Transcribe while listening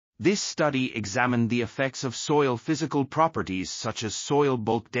This study examined the effects of soil physical properties such as soil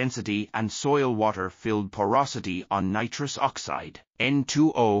bulk density and soil water-filled porosity on nitrous oxide,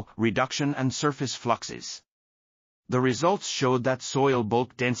 N2O, reduction and surface fluxes. The results showed that soil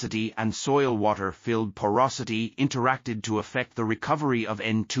bulk density and soil water-filled porosity interacted to affect the recovery of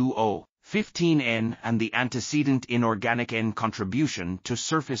N2O, 15N, and the antecedent inorganic N contribution to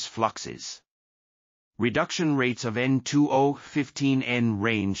surface fluxes. Reduction rates of N2O 15N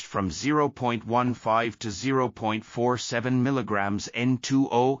ranged from 0.15 to 0.47 mg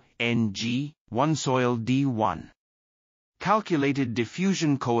N2O Ng, 1 soil D1. Calculated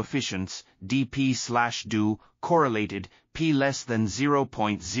diffusion coefficients, dP/do, correlated, P less than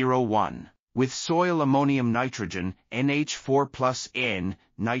 0.01, with soil ammonium nitrogen, NH4 plus N,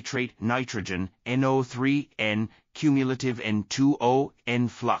 nitrate nitrogen, NO3N, cumulative N2O, N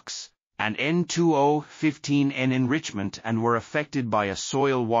flux, and N2O 15N enrichment, and were affected by a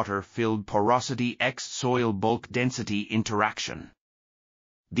soil water-filled porosity x soil bulk density interaction.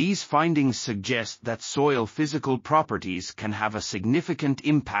 These findings suggest that soil physical properties can have a significant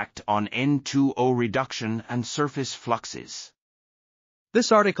impact on N2O reduction and surface fluxes.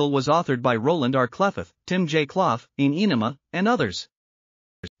 This article was authored by Roland R. Klefoth, Tim J. Clough, in Oenema, and others.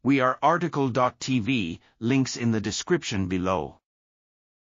 We are RTCLTV, links in the description below.